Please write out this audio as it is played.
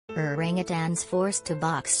Orangutans forced to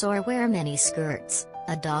box or wear miniskirts,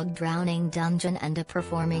 a dog drowning dungeon and a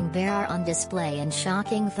performing bear are on display in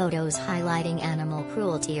shocking photos highlighting animal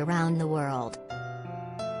cruelty around the world.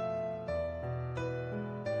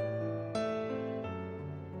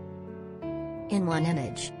 In one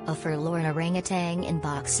image, a forlorn orangutan in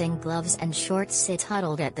boxing gloves and shorts sits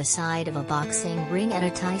huddled at the side of a boxing ring at a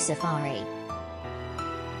Thai safari.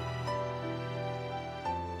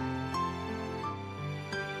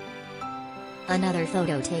 Another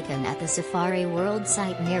photo taken at the Safari World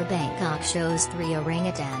site near Bangkok shows 3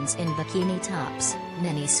 orangutans in bikini tops,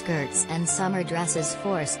 miniskirts and summer dresses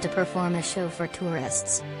forced to perform a show for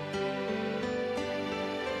tourists.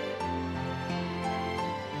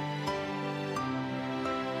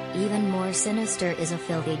 Even more sinister is a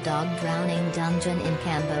filthy dog drowning dungeon in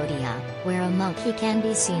Cambodia, where a monkey can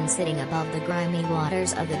be seen sitting above the grimy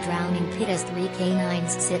waters of the drowning pit as 3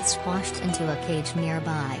 canines sit squashed into a cage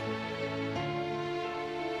nearby.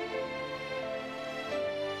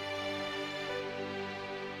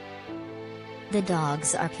 The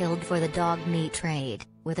dogs are killed for the dog meat trade,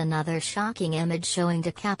 with another shocking image showing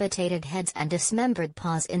decapitated heads and dismembered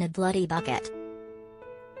paws in a bloody bucket.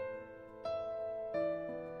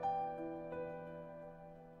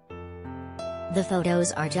 The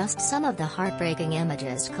photos are just some of the heartbreaking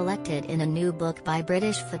images collected in a new book by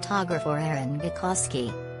British photographer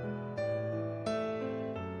Orangutans.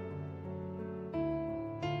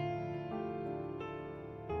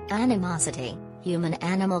 Animosity,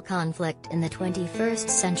 human-animal conflict in the 21st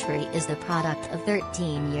century is the product of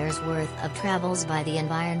 13 years' worth of travels by the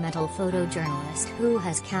environmental photojournalist who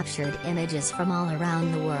has captured images from all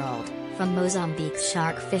around the world, from Mozambique's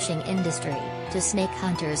shark fishing industry, to snake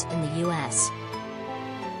hunters in the US.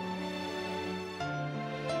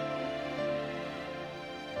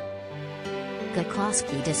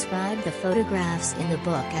 Gakowski described the photographs in the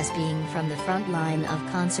book as being from the front line of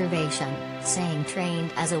conservation, saying trained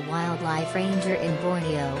as a wildlife ranger in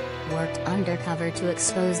Borneo, worked undercover to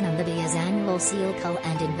expose Namibia's annual seal cull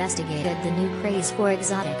and investigated the new craze for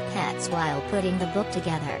exotic pets while putting the book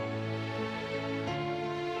together.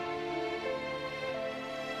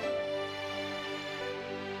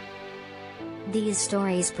 These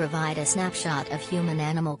stories provide a snapshot of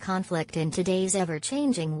human-animal conflict in today's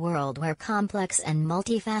ever-changing world where complex and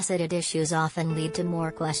multifaceted issues often lead to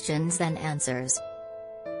more questions than answers.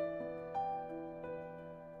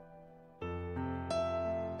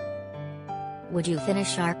 Would you fish a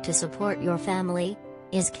shark to support your family?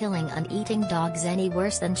 Is killing and eating dogs any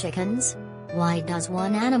worse than chickens? Why does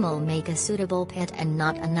one animal make a suitable pet and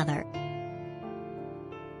not another?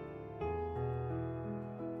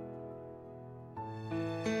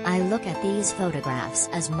 I look at these photographs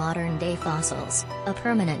as modern-day fossils, a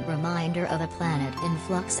permanent reminder of a planet in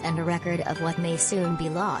flux and a record of what may soon be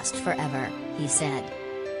lost forever, he said.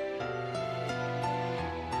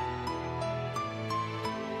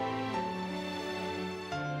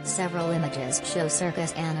 Several images show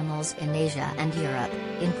circus animals in Asia and Europe,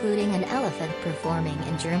 including an elephant performing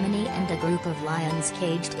in Germany and a group of lions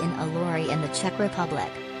caged in a lorry in the Czech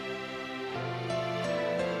Republic.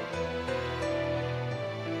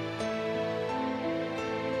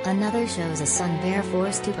 Another shows a sun bear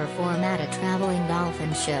forced to perform at a traveling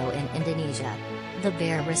dolphin show in Indonesia. The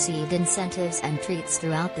bear received incentives and treats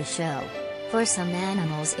throughout the show. For some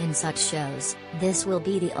animals in such shows, this will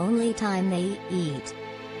be the only time they eat.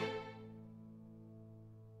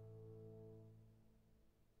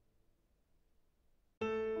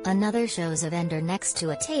 Another shows a vendor next to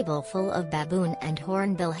a table full of baboon and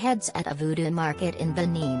hornbill heads at a voodoo market in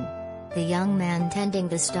Benin. The young man tending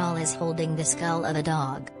the stall is holding the skull of a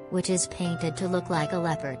dog, which is painted to look like a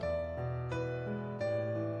leopard.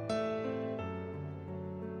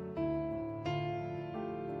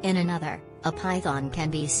 In another, a python can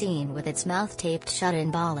be seen with its mouth taped shut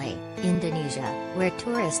in Bali, Indonesia, where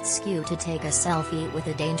tourists queue to take a selfie with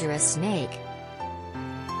a dangerous snake.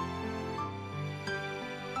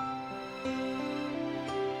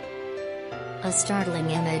 A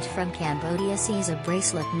startling image from Cambodia sees a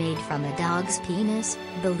bracelet made from a dog's penis,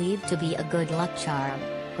 believed to be a good luck charm,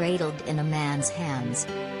 cradled in a man's hands.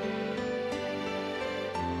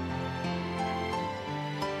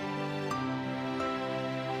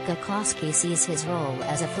 Gakowski sees his role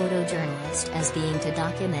as a photojournalist as being to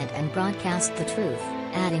document and broadcast the truth,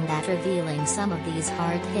 adding that revealing some of these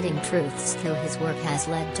hard-hitting truths through his work has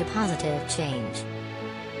led to positive change.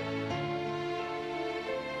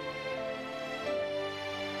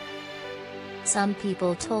 Some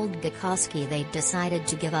people told Gakowski they'd decided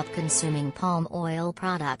to give up consuming palm oil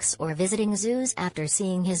products or visiting zoos after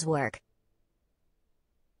seeing his work.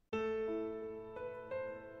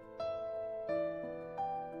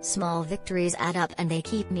 Small victories add up and they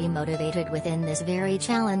keep me motivated within this very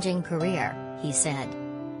challenging career," he said.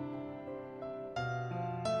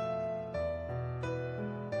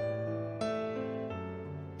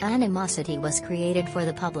 Animosity was created for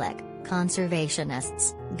the public,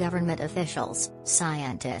 conservationists, government officials,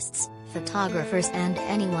 scientists, photographers and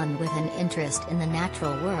anyone with an interest in the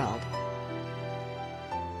natural world.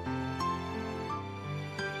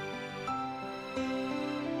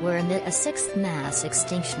 We're amid a sixth mass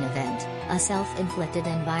extinction event, a self-inflicted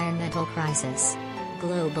environmental crisis.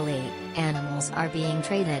 Globally, animals are being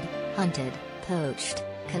traded, hunted, poached,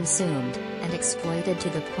 consumed, and exploited to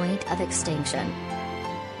the point of extinction.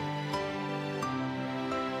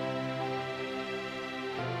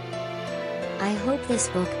 I hope this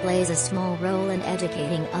book plays a small role in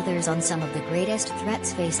educating others on some of the greatest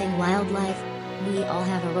threats facing wildlife. We all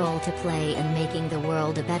have a role to play in making the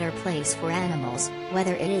world a better place for animals,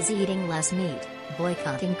 whether it is eating less meat,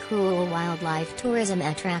 boycotting cruel wildlife tourism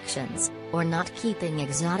attractions, or not keeping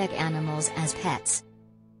exotic animals as pets.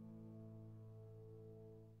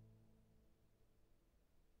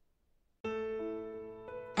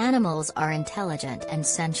 Animals are intelligent and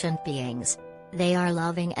sentient beings. They are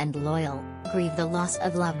loving and loyal, grieve the loss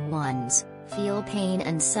of loved ones, feel pain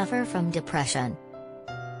and suffer from depression.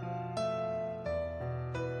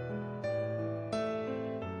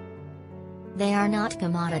 They are not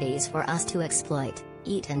commodities for us to exploit,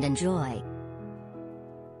 eat and enjoy.